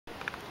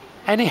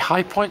Any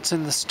high points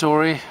in the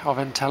story of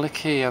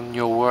Entelechy and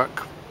your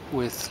work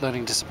with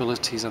learning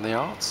disabilities and the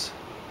arts?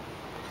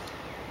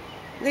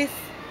 This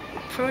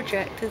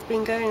project has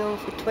been going on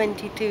for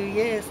 22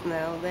 years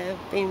now. There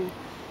have been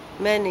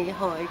many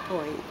high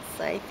points.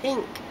 I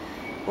think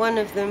one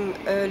of them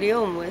early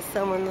on was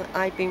someone that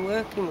I'd been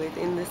working with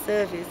in the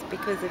service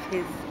because of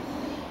his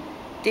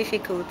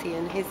difficulty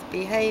and his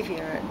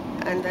behaviour,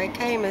 and I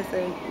came as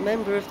a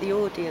member of the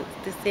audience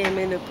to see him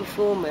in a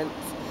performance,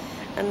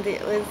 and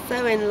it was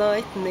so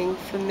enlightening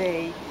for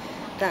me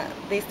that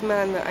this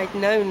man that I'd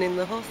known in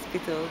the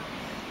hospital,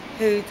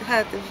 who'd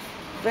had a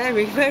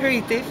very,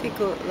 very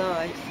difficult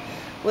life,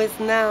 was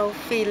now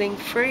feeling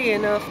free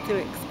enough to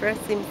express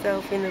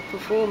himself in a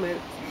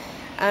performance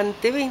and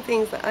doing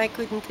things that I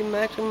couldn't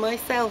imagine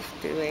myself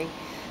doing.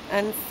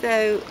 And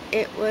so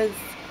it was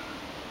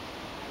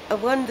a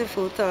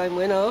wonderful time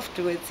when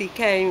afterwards he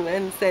came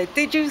and said,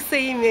 "Did you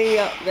see me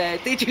up there?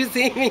 Did you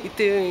see me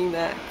doing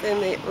that?"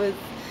 And it was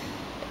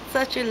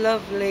such a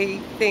lovely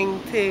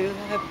thing to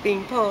have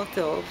been part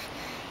of,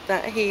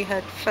 that he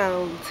had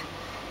found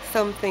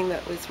something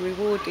that was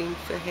rewarding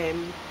for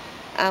him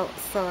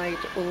outside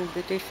all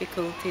the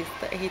difficulties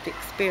that he'd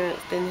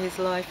experienced in his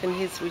life and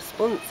his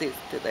responses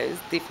to those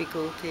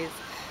difficulties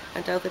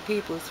and other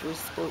people's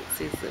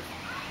responses of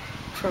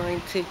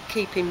trying to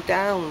keep him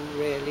down,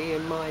 really,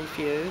 in my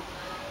view.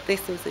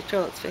 This was a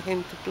chance for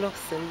him to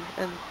blossom,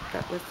 and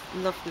that was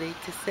lovely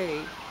to see.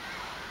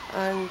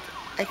 And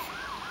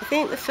I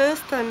think the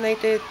first time they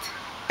did,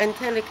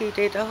 Entelechy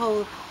did a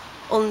whole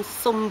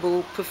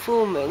ensemble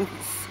performance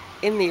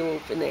in the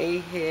Albany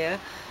here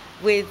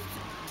with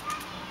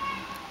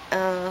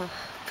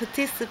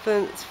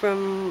participants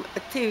from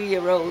a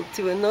 2-year-old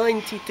to a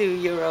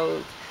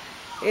 92-year-old.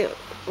 It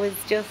was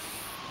just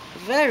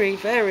very,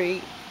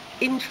 very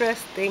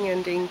interesting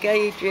and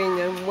engaging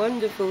and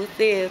wonderful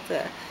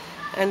theatre,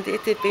 and it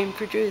had been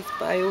produced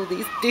by all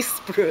these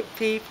disparate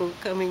people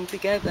coming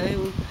together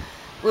who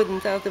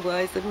wouldn't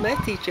otherwise have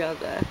met each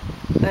other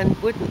and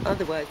wouldn't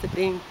otherwise have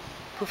been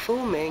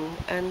performing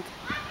and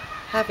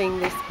having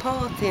this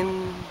part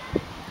in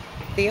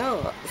the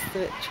arts,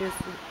 which was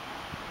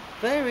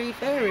very,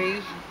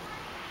 very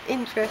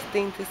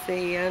interesting to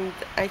see. And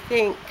I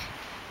think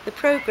the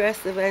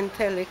progress of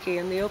Entelechy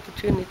and the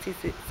opportunities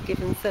it's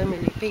given so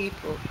many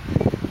people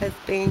has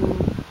been,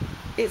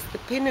 it's the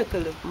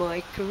pinnacle of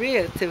my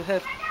career to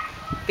have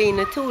been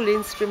at all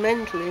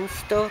instrumental in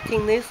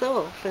starting this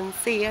off, and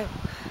see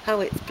how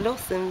it's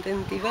blossomed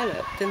and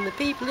developed, and the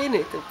people in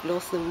it have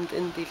blossomed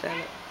and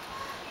developed.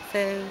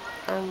 So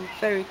I'm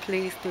very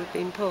pleased to have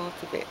been part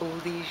of it all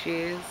these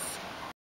years.